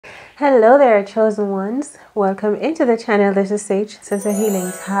Hello there, chosen ones. Welcome into the channel. This is Sage, Sister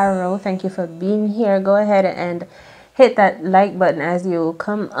Healing Tarot. Thank you for being here. Go ahead and hit that like button as you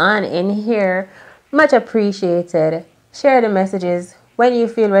come on in here. Much appreciated. Share the messages when you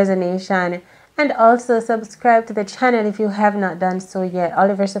feel resonation. And also subscribe to the channel if you have not done so yet. All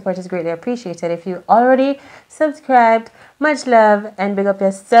of your support is greatly appreciated. If you already subscribed, much love and big up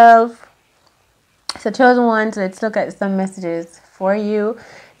yourself. So chosen ones, let's look at some messages for you.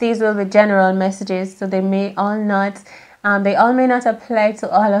 These will be general messages, so they all may not apply to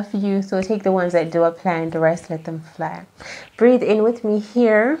all of you. So take the ones that do apply and the rest let them fly. Breathe in with me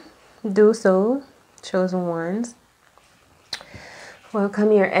here. Do so, chosen ones.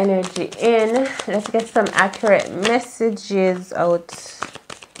 Welcome your energy in. Let's get some accurate messages out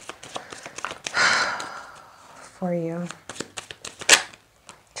for you.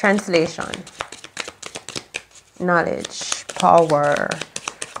 Translation. Knowledge, power,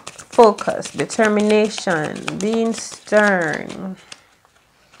 focus, determination, being stern,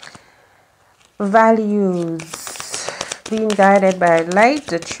 values, being guided by light,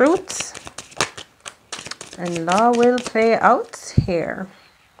 the truth, and law will play out here.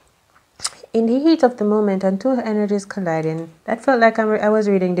 In the heat of the moment and two energies colliding, that felt like I was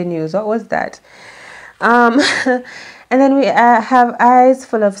reading the news. What was that? And then we have eyes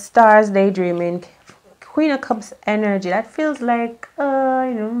full of stars, daydreaming. Queen of Cups energy. That feels like,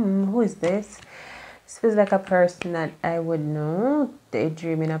 who is this? This feels like a person that I would know.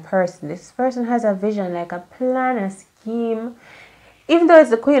 Daydreaming a person. This person has a vision, like a plan, a scheme. Even though it's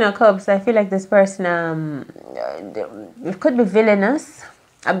the Queen of Cups, I feel like this person, it could be villainous,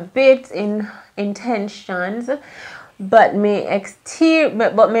 a bit in intentions, but may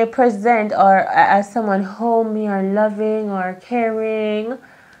present or as someone homely or loving or caring.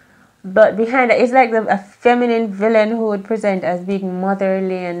 But behind it, it's like a feminine villain who would present as being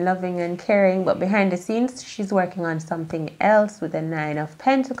motherly and loving and caring. But behind the scenes, she's working on something else with the Nine of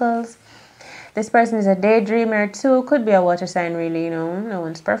Pentacles. This person is a daydreamer too. Could be a water sign, really. No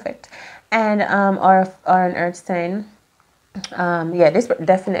one's perfect. And or an earth sign. Yeah, this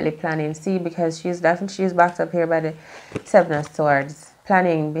definitely planning. See, because she's backed up here by the Seven of Swords.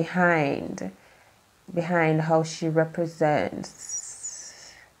 Planning behind how she represents.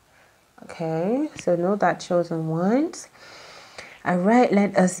 Okay, so know that, chosen ones. All right,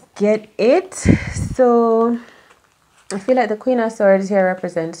 let us get it. So I feel like the Queen of Swords here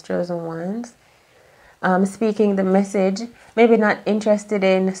represents chosen ones. Speaking the message, maybe not interested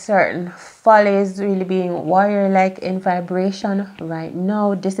in certain follies, really being warrior-like in vibration right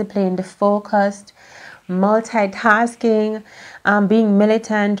now, disciplined, focused, multitasking, being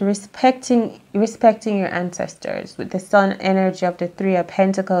militant, respecting your ancestors with the Sun energy of the Three of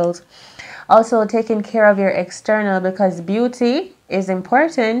Pentacles. Also taking care of your external, because beauty is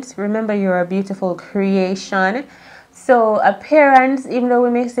important. Remember, you're a beautiful creation. So appearance, even though we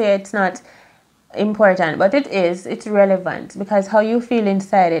may say it's not important, but it's relevant, because how you feel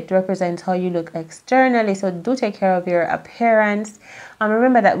inside, it represents how you look externally. So do take care of your appearance.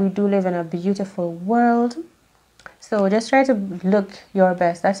 Remember that we do live in a beautiful world, so just try to look your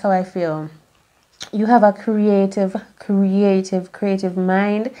best. That's how I feel. You have a creative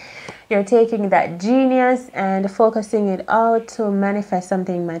mind. You're taking that genius and focusing it out to manifest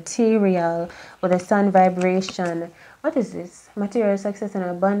something material with the Sun vibration. What is this? Material success and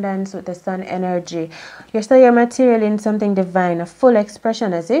abundance with the Sun energy. You're still your material in something divine, a full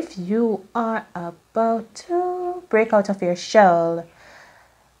expression, as if you are about to break out of your shell.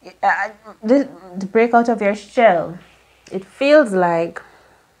 The break out of your shell. It feels like,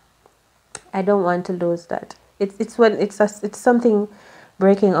 I don't want to lose that. It's something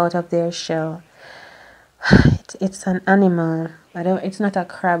breaking out of their shell. It's an animal. It's not a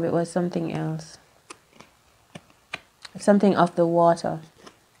crab. It was something else. Something of the water.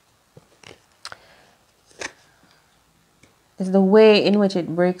 It's the way in which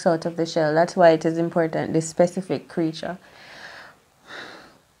it breaks out of the shell. That's why it is important, this specific creature.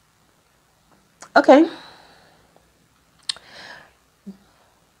 Okay.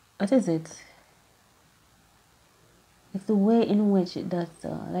 What is it? It's the way in which it does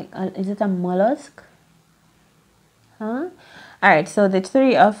so. Like, is it a mollusk? Huh? Alright, so the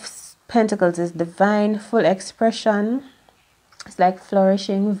Three of Pentacles is divine, full expression. It's like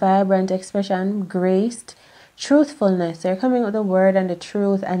flourishing, vibrant expression, graced, truthfulness. You're coming with the word and the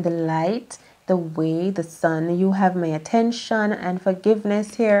truth and the light, the way, the sun. You have my attention and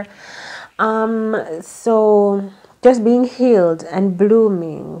forgiveness here. So just being healed and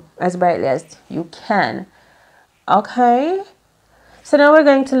blooming as brightly as you can. Okay, so now we're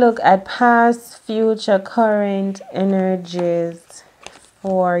going to look at past, future, current energies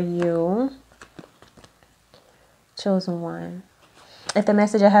for you, chosen one. If the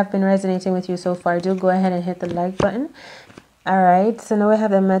message I have been resonating with you so far, do go ahead and hit the like button. All right, so now we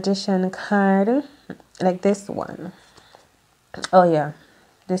have the Magician card, like this one. Oh yeah,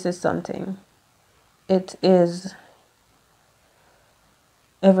 this is something. It is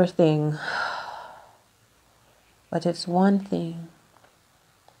everything, but it's one thing.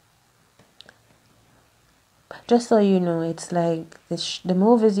 Just so you know, it's like the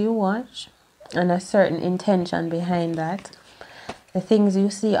movies you watch and a certain intention behind that. The things you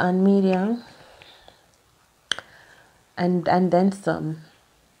see on media and then some.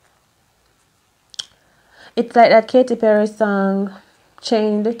 It's like that Katy Perry song,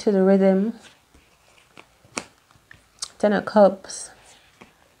 Chained to the Rhythm, Ten of Cups.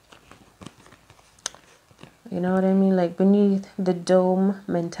 You know what I mean? Like beneath the dome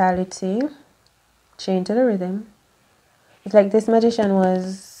mentality, chained to the rhythm. It's like this magician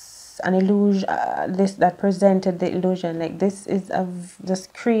was an illusion, this that presented the illusion. Like this is the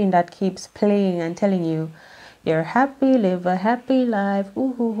screen that keeps playing and telling you, you're happy, live a happy life,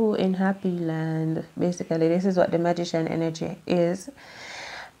 ooh, ooh, ooh, in happy land. Basically, this is what the magician energy is.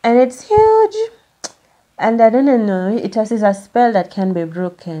 And it's huge. And I don't know, it is a spell that can be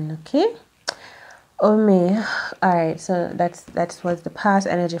broken, okay? Oh me. Alright, so that was the past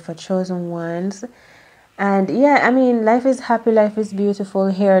energy for chosen ones. And yeah, I mean, life is happy, life is beautiful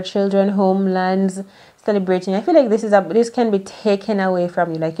here, children, homelands, celebrating. I feel like this can be taken away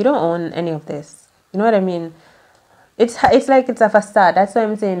from you. Like you don't own any of this. You know what I mean? It's like it's a facade. That's what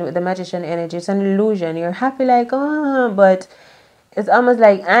I'm saying with the magician energy. It's an illusion. You're happy like, oh, but it's almost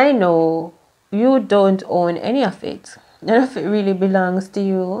like, I know you don't own any of it. None of it really belongs to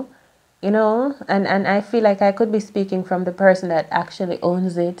you. You know, and I feel like I could be speaking from the person that actually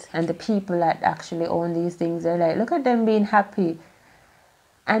owns it, and the people that actually own these things. They're like, look at them being happy,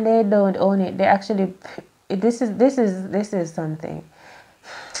 and they don't own it. They actually, this is something.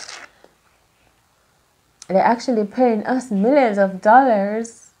 They're actually paying us millions of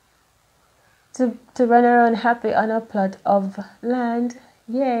dollars to run around happy on a plot of land.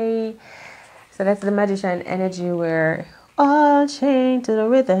 Yay! So that's the magician energy, where all chained to the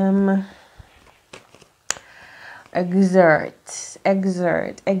rhythm. Exert,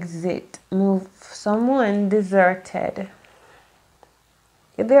 exit, move. Someone deserted.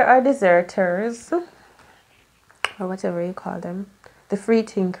 There are deserters, or whatever you call them, the free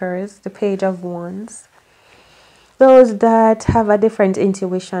thinkers, the Page of Wands, those that have a different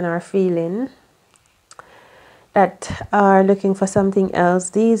intuition or feeling, that are looking for something else.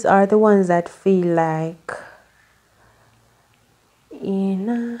 These are the ones that feel like in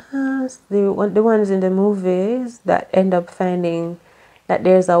a house, the ones in the movies that end up finding that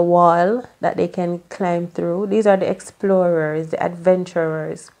there's a wall that they can climb through. These are the explorers, the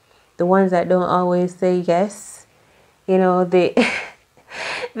adventurers, the ones that don't always say yes. You know, the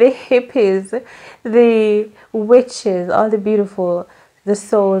the hippies, the witches, all the beautiful, the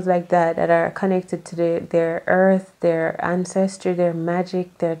souls like that are connected to their earth, their ancestry, their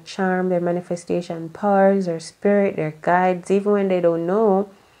magic, their charm, their manifestation powers, their spirit, their guides. Even when they don't know,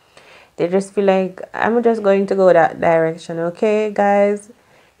 they just feel like, I'm just going to go that direction, okay, guys?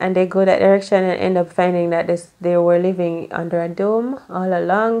 And they go that direction and end up finding that they were living under a dome all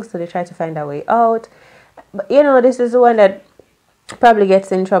along, so they try to find a way out. But you know, this is the one that probably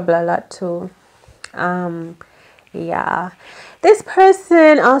gets in trouble a lot too. Yeah, this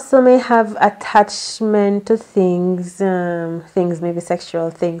person also may have attachment to things, maybe sexual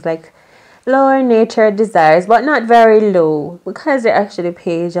things, like lower nature desires, but not very low, because they're actually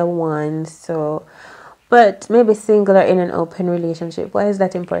Page of Wands. So, but maybe single or in an open relationship. Why is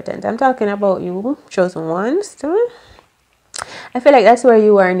that important? I'm talking about you, chosen ones too. I feel like that's where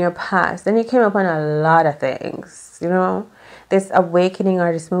you were in your past, and you came upon a lot of things, you know, this awakening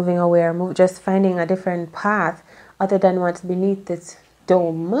or this moving away, or just finding a different path other than what's beneath this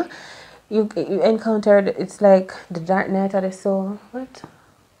dome. You encountered, it's like the dark night of the soul. What?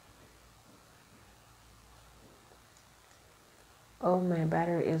 Oh, my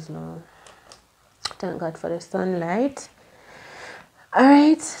battery is low. Thank God for the sunlight.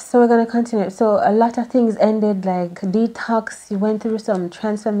 Alright, so we're going to continue. So a lot of things ended, like detox. You went through some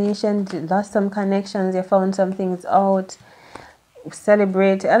transformation, lost some connections, you found some things out.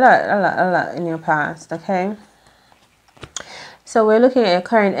 Celebrate a lot in your past, okay? So we're looking at your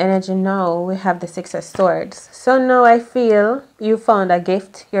current energy now. We have the Six of Swords. So now I feel you found a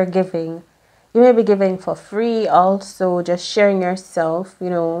gift you're giving. You may be giving for free, also just sharing yourself, you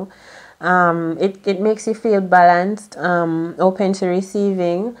know. It makes you feel balanced, open to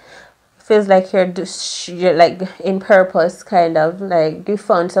receiving. feels like you're like in purpose, kind of like you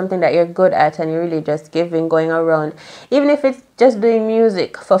found something that you're good at and you're really just giving, going around, even if it's just doing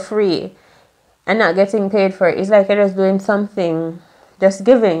music for free and not getting paid for it. It's like you're just doing something, just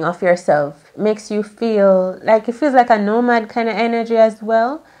giving of yourself. Makes you feel like, it feels like a nomad kind of energy as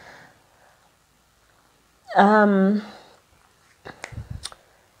well.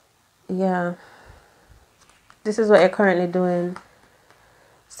 Yeah, this is what you're currently doing.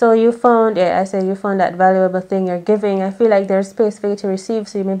 So you found, yeah, I said you found that valuable thing you're giving. I feel like there's space for you to receive,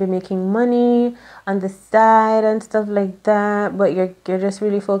 so you may be making money on the side and stuff like that, but you're just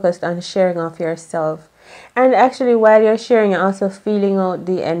really focused on sharing off yourself. And actually, while you're sharing, you're also feeling out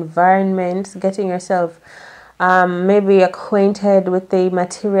the environment, getting yourself maybe acquainted with the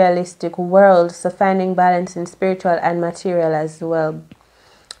materialistic world, so finding balance in spiritual and material as well.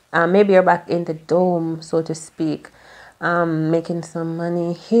 Maybe you're back in the dome, so to speak, making some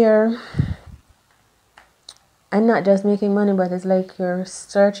money here. And not just making money, but it's like you're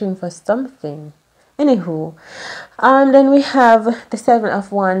searching for something. Anywho, then we have the Seven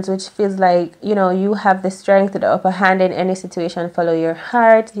of Wands, which feels like, you know, you have the strength, the upper hand in any situation. Follow your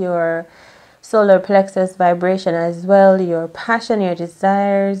heart, your solar plexus vibration as well, your passion, your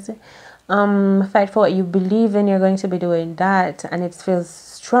desires. Fight for what you believe in. You're going to be doing that, and it feels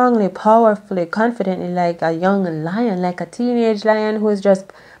strongly, powerfully, confidently, like a young lion, like a teenage lion who is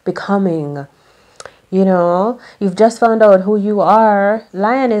just becoming. You know, you've just found out who you are.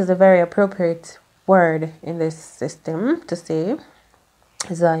 Lion is a very appropriate word in this system to say.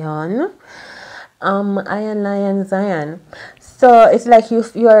 Zion. Iron Lion Zion. So it's like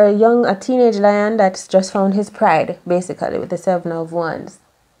you're a teenage lion that's just found his pride, basically, with the Seven of Wands.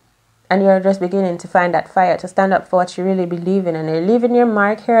 And you're just beginning to find that fire to stand up for what you really believe in. And you're leaving your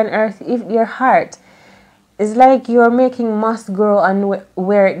mark here on earth. If your heart is like you're making moss grow on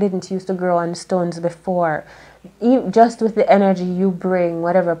where it didn't used to grow on stones before. Just with the energy you bring,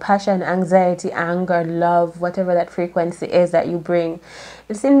 whatever passion, anxiety, anger, love, whatever that frequency is that you bring.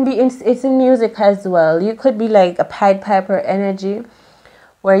 It's in music as well. You could be like a Pied Piper energy,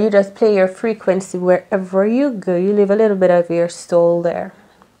 where you just play your frequency wherever you go. You leave a little bit of your soul there.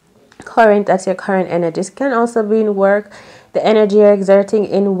 Current, that's your current energies. Can also be in work, the energy you're exerting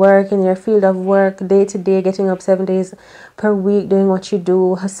in work, in your field of work, day to day, getting up 7 days per week, doing what you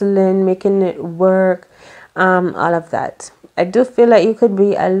do, hustling, making it work, all of that. I do feel like you could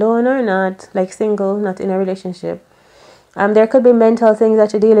be alone or not, like single, not in a relationship. There could be mental things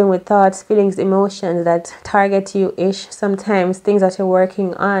that you're dealing with, thoughts, feelings, emotions that target you-ish sometimes, things that you're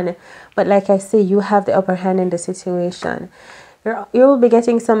working on. But like I say, you have the upper hand in the situation. You will be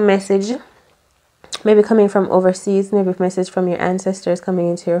getting some message, maybe coming from overseas, maybe a message from your ancestors coming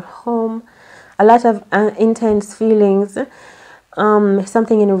into your home. A lot of intense feelings,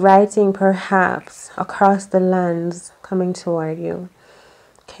 something in writing perhaps, across the lands coming toward you.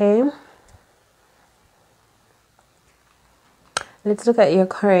 Okay. Let's look at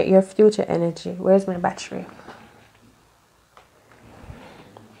your future energy. Where's my battery?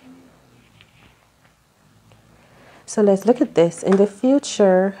 So let's look at this. In the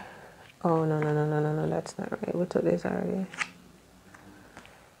future, oh, no, that's not right. We took this already.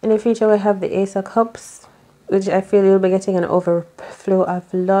 In the future, we have the Ace of Cups, which I feel you'll be getting an overflow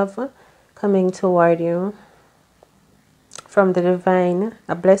of love coming toward you from the divine,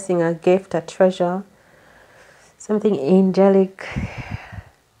 a blessing, a gift, a treasure, something angelic.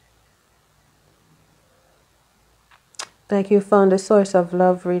 Like you found the source of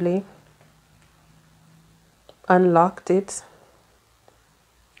love, really. Unlocked it.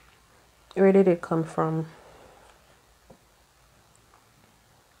 Where did it come from?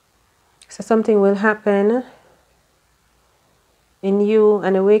 So something will happen in you,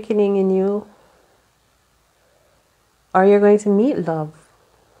 an awakening in you, or you're going to meet love.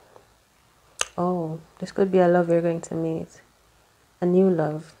 Oh, this could be a love you're going to meet, a new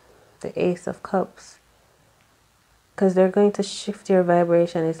love, the Ace of Cups. Because they're going to shift your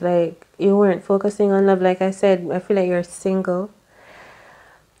vibration. It's like you weren't focusing on love. Like I said, I feel like you're single.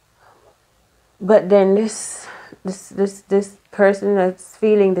 But then this person that's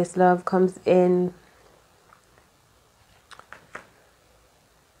feeling this love comes in,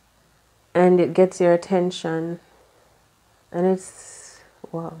 and it gets your attention. And it's,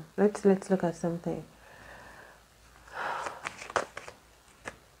 wow. Let's look at something.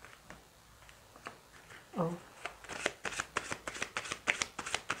 Oh.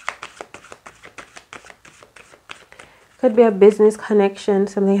 Could be a business connection,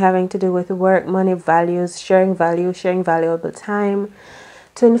 something having to do with work, money, values, sharing value, sharing valuable time,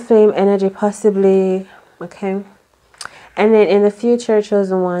 to inflame energy possibly, okay? And then in the future,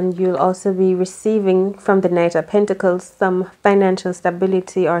 chosen one, you'll also be receiving from the Knight of Pentacles some financial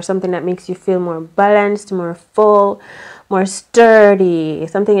stability or something that makes you feel more balanced, more full, more sturdy,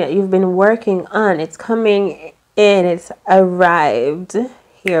 something that you've been working on. It's coming in, it's arrived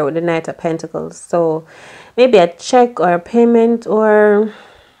here with the Knight of Pentacles. So maybe a check or a payment, or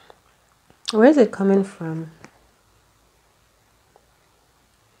where is it coming from?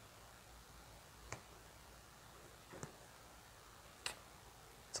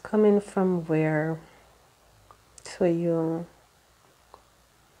 It's coming from where to you?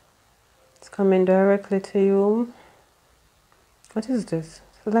 It's coming directly to you. What is this?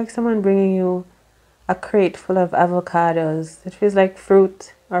 It's like someone bringing you a crate full of avocados. It feels like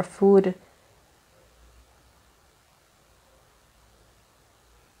fruit or food.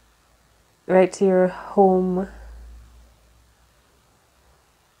 Right to your home.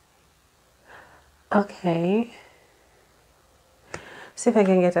 Okay. See if I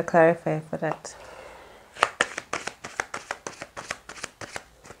can get a clarifier for that.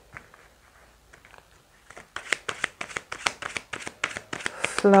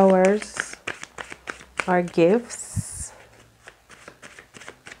 Flowers or gifts.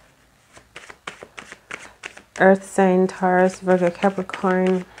 Earth sign, Taurus, Virgo,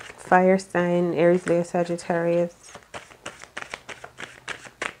 Capricorn. Fire sign, Aries, Leo, Sagittarius.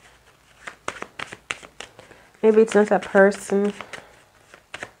 Maybe it's not a person.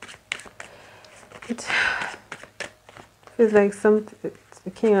 It feels like something. It's the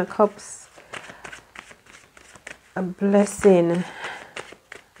King of Cups. A blessing.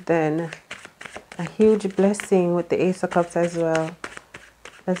 Then a huge blessing with the Ace of Cups as well.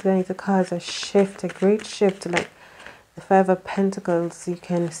 That's going to cause a shift, a great shift, like the Five of Pentacles. You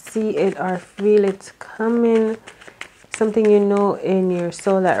can see it or feel it coming. Something you know in your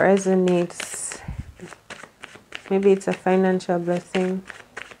soul that resonates. Maybe it's a financial blessing.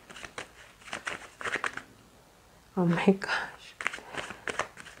 Oh my gosh.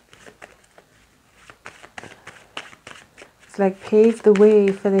 It's like pave the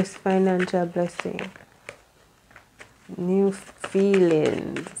way for this financial blessing. New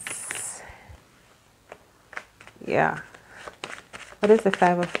feelings. Yeah. What is the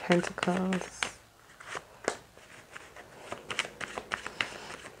Five of Pentacles?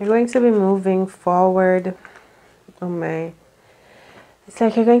 You're going to be moving forward. Oh my. It's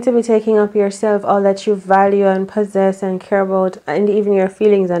like you're going to be taking up yourself, all that you value and possess and care about, and even your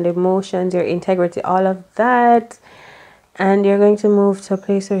feelings and emotions, your integrity, all of that. And you're going to move to a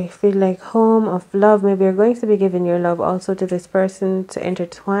place where you feel like home, of love. Maybe you're going to be giving your love also to this person to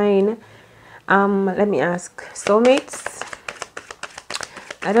intertwine. Let me ask. Soulmates?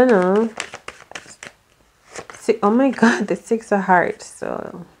 I don't know. Oh my God, the Six of Hearts.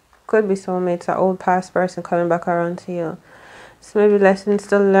 So could be soulmates, an old past person coming back around to you. So maybe lessons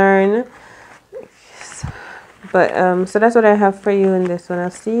to learn. But so that's what I have for you in this one.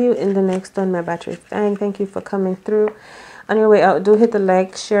 I'll see you in the next one. My battery's dying. Thank you for coming through. On your way out, do hit the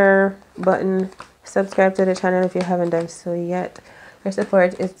like, share button, subscribe to the channel if you haven't done so yet. Your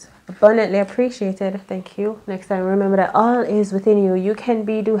support is abundantly appreciated. Thank you. Next time, remember that all is within you. You can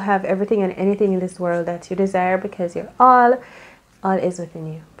be, do, have everything and anything in this world that you desire, because you're all is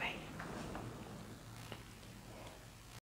within you. Bye.